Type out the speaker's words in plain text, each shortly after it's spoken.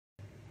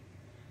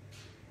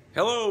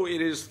Hello,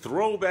 it is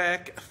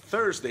Throwback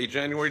Thursday,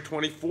 January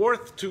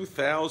 24th,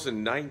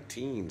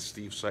 2019.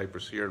 Steve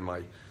Sipress here in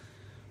my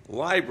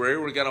library.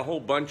 We've got a whole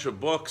bunch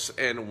of books,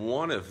 and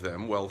one of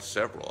them, well,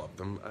 several of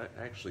them,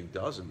 actually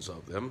dozens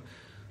of them,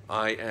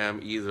 I am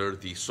either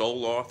the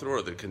sole author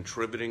or the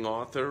contributing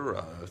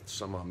author.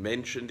 Some I'm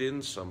mentioned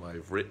in, some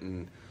I've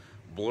written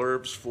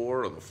blurbs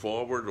for, or the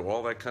foreword, or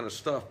all that kind of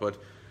stuff.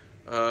 But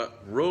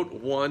wrote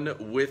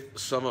one with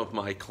some of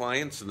my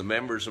clients and the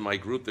members of my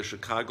group, the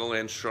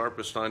Chicagoland's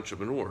Sharpest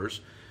Entrepreneurs.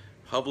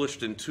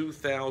 Published in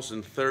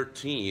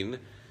 2013,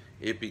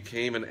 it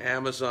became an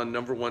Amazon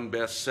 #1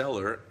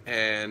 bestseller,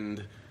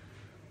 and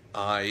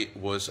I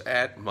was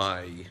at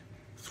my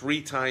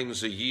 3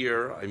 times a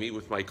year, I meet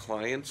with my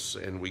clients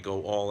and we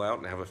go all out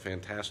and have a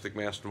fantastic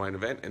mastermind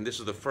event. And this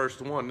is the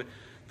first one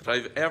that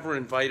I've ever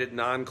invited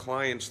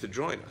non-clients to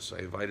join us. I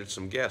invited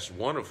some guests,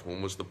 one of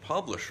whom was the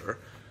publisher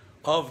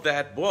of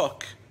that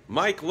book,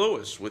 Mike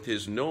Lewis, with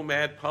his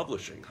Nomad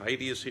Publishing.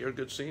 Heidi is here,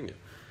 good seeing you.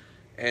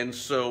 And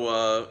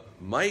so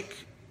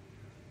Mike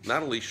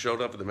not only showed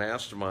up at the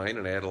mastermind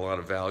and added a lot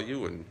of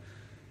value and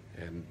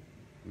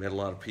met a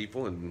lot of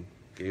people and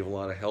gave a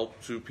lot of help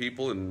to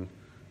people, and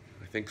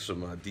I think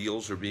some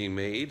deals are being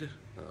made,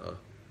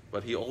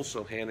 but he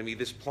also handed me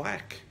this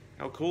plaque.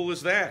 How cool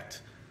is that?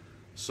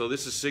 So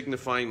this is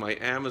signifying my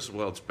Amazon,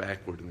 well, it's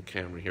backward in the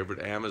camera here, but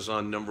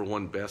Amazon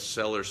 #1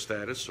 bestseller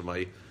status, or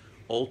my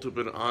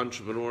Ultimate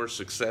Entrepreneur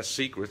Success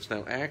Secrets.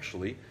 Now,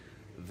 actually,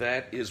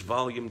 that is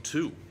volume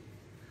 2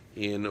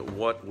 in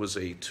what was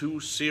a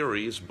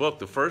 2-series book.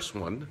 The first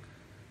one,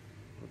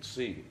 let's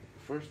see,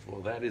 first of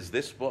all, that is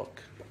this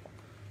book,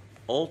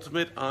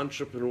 Ultimate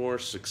Entrepreneur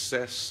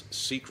Success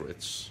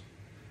Secrets,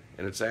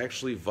 and it's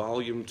actually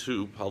volume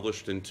 2,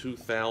 published in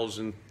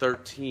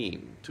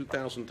 2013.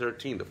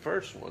 2013, the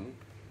first one.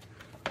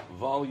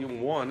 Volume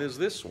 1 is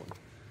this one,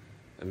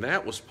 and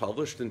that was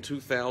published in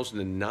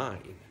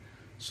 2009.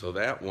 So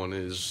that one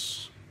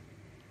is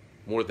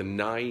more than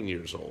 9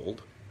 years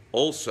old.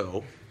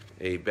 Also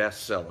a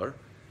bestseller,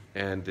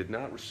 and did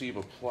not receive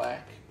a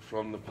plaque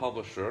from the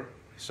publisher.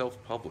 I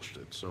self-published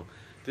it, so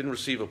didn't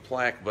receive a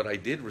plaque, but I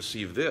did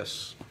receive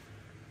this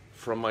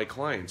from my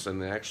clients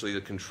and actually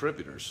the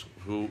contributors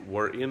who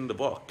were in the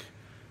book.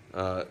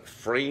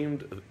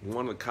 Framed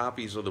one of the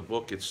copies of the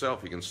book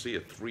itself. You can see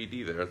it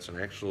 3D there. It's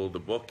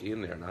the book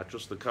in there, not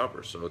just the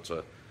cover. So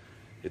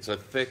it's a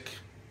thick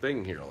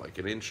thing here, like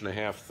 1.5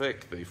 inches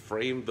thick. They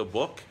framed the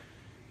book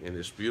in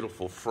this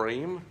beautiful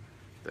frame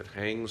that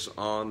hangs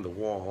on the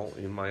wall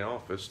in my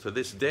office to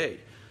this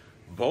day,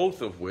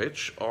 both of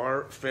which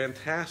are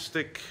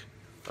fantastic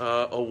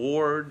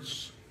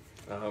awards,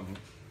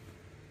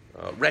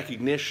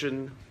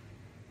 recognition,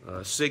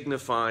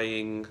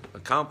 signifying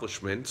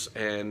accomplishments.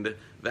 And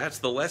that's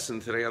the lesson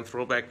today on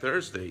Throwback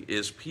Thursday,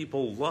 is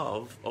people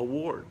love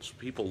awards.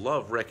 People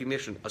love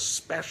recognition,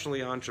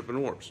 especially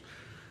entrepreneurs,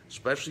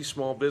 especially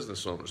small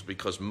business owners,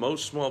 because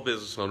most small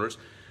business owners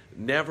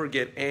never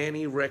get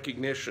any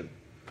recognition.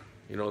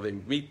 You know, they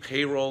meet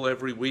payroll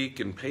every week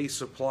and pay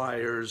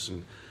suppliers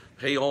and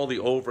pay all the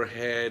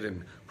overhead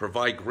and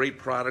provide great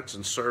products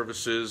and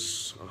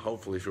services.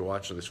 Hopefully, if you're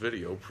watching this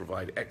video,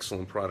 provide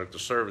excellent product or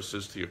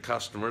services to your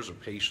customers or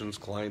patients,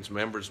 clients,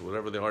 members,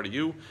 whatever they are to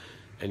you,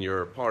 and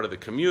you're a part of the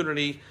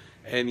community.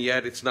 And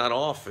yet it's not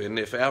often,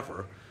 if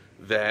ever,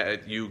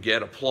 that you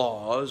get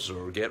applause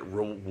or get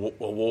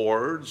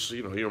awards.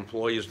 You know, your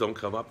employees don't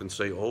come up and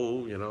say,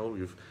 oh,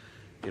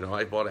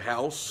 I bought a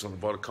house and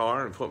bought a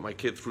car and put my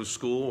kid through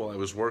school while I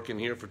was working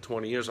here for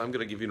 20 years. I'm going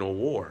to give you an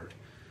award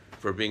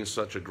for being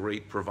such a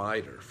great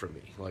provider for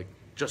me. Like,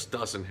 just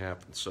doesn't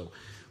happen. So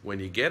when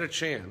you get a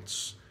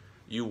chance,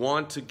 you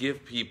want to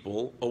give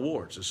people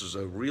awards. This is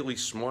a really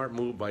smart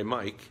move by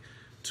Mike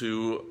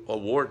to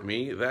award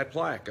me that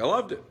plaque. I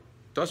loved it.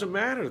 Doesn't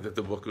matter that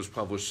the book was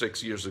published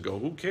 6 years ago.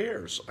 Who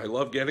cares? I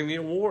love getting the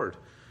award.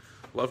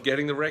 Love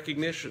getting the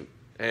recognition.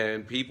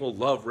 And people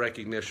love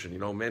recognition. You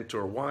know,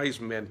 mentor, wise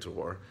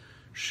mentor,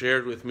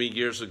 shared with me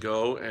years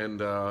ago. And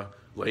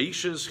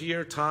Laisha's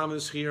here, Tom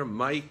is here,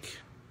 Mike,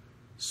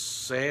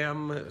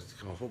 Sam, a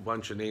whole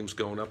bunch of names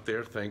going up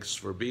there. Thanks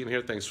for being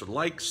here. Thanks for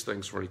likes.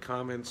 Thanks for any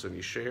comments,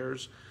 any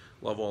shares.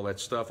 Love all that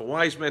stuff. A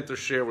wise mentor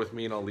shared with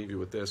me, and I'll leave you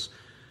with this.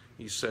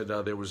 He said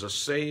there was a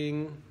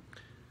saying,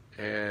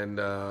 and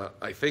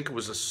I think it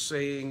was a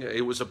saying,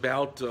 it was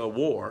about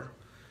war,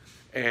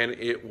 and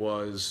it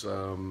was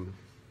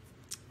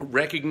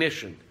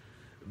recognition.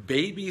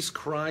 Babies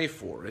cry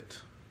for it,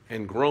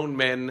 and grown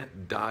men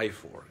die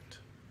for it.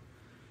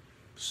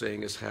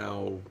 Saying is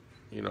how,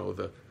 you know,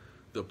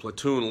 the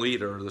platoon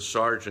leader, the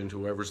sergeant,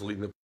 whoever's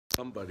leading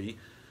somebody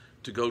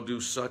to go do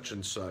such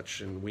and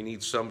such, and we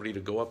need somebody to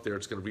go up there.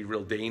 It's going to be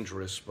real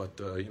dangerous, but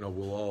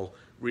we'll all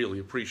really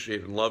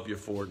appreciate and love you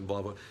for it, and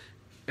blah blah.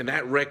 And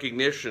that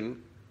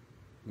recognition,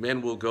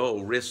 men will go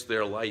risk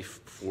their life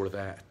for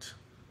that,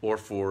 or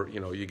for,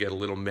 you get a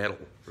little medal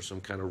for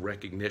some kind of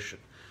recognition.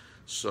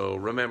 So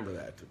remember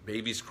that.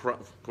 Babies cry,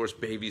 of course,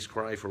 babies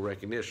cry for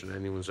recognition.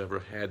 Anyone who's ever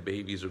had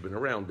babies or been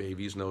around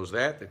babies knows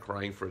that. They're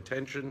crying for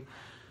attention.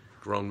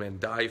 Grown men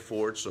die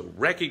for it. So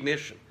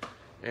recognition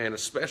And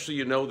especially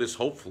you know this,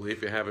 hopefully,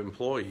 if you have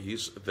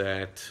employees,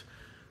 that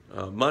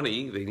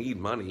money, they need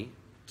money,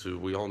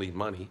 we all need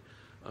money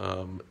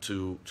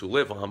to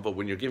live on. But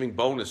when you're giving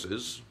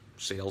bonuses,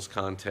 sales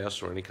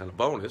contests or any kind of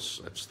bonus,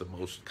 that's the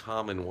most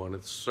common one.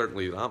 It's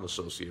certainly that I'm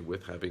associated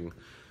with, having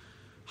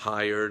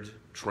hired,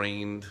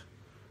 trained,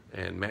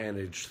 and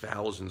managed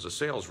thousands of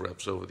sales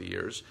reps over the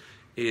years,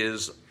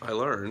 is I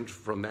learned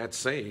from that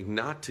saying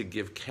not to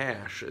give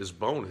cash as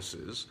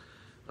bonuses,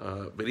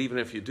 but even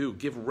if you do,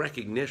 give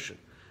recognition.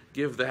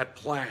 Give that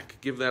plaque,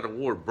 give that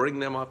award, bring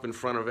them up in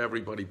front of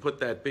everybody, put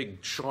that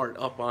big chart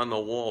up on the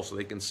wall so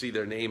they can see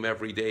their name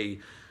every day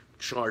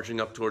charging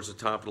up towards the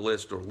top of the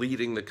list or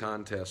leading the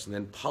contest, and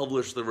then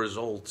publish the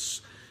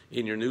results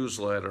in your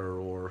newsletter,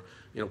 or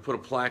put a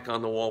plaque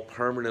on the wall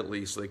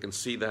permanently so they can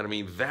see that. I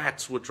mean,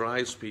 that's what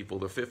drives people.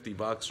 The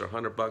 $50 or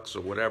 $100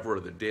 or whatever, or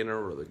the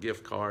dinner or the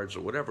gift cards or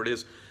whatever it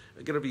is,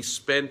 are going to be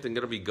spent and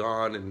going to be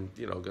gone and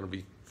going to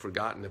be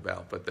forgotten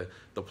about. But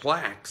the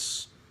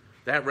plaques,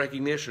 that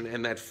recognition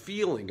and that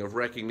feeling of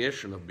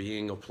recognition, of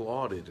being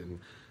applauded,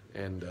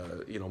 and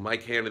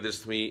Mike handed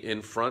this to me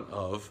in front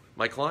of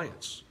my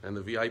clients and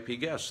the VIP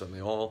guests, and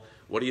they all,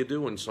 what do you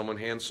do when someone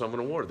hands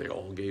someone an award? They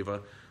all gave a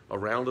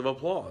round of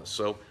applause.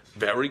 So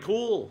very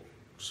cool.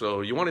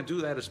 So you want to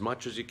do that as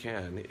much as you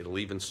can. It'll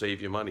even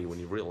save you money when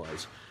you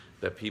realize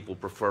that people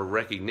prefer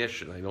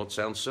recognition. I know it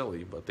sounds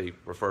silly, but they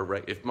prefer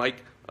if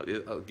Mike,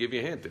 I'll give you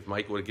a hint, if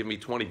Mike would have given me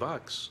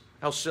 $20,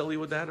 how silly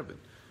would that have been?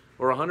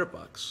 Or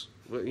 $100.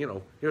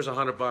 Well, here's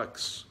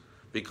 $100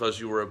 because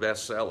you were a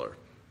bestseller.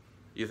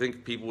 You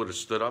think people would have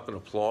stood up and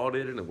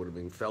applauded, and it would have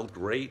been felt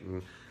great,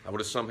 and I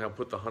would have somehow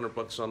put the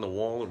 $100 on the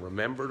wall and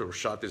remembered, or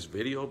shot this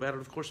video about it?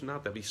 Of course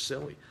not. That'd be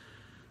silly.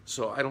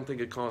 So I don't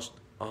think it cost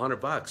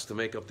 $100 to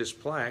make up this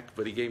plaque,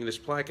 but he gave me this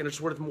plaque, and it's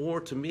worth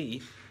more to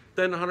me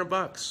than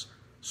 $100.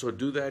 So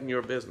do that in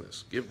your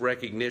business. Give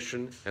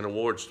recognition and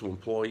awards to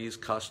employees,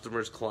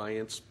 customers,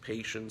 clients,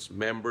 patients,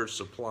 members,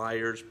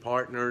 suppliers,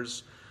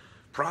 partners,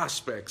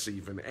 prospects,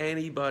 even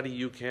anybody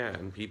you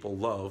can. People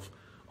love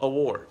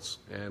awards.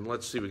 And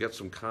let's see, we got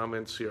some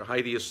comments here.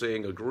 Heidi is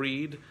saying,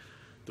 agreed.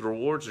 The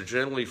rewards are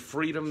generally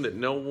freedom, that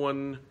no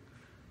one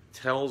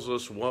tells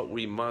us what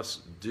we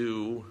must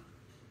do.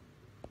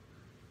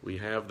 We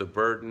have the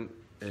burden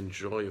and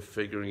joy of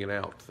figuring it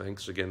out.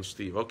 Thanks again,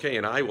 Steve. Okay,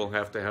 and I will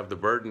have to have the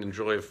burden and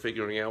joy of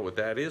figuring out what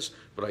that is,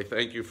 but I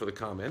thank you for the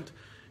comment.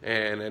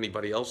 And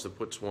anybody else that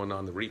puts one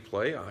on the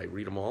replay, I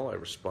read them all. I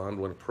respond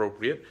when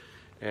appropriate.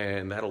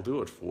 And that'll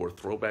do it for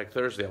Throwback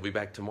Thursday. I'll be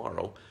back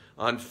tomorrow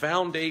on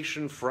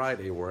Foundation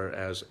Friday,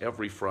 whereas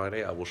every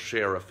Friday I will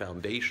share a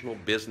foundational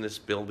business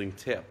building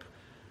tip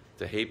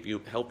to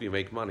help you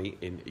make money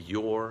in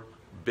your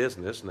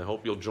business. And I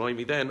hope you'll join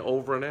me then.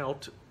 Over and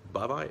out.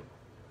 Bye-bye.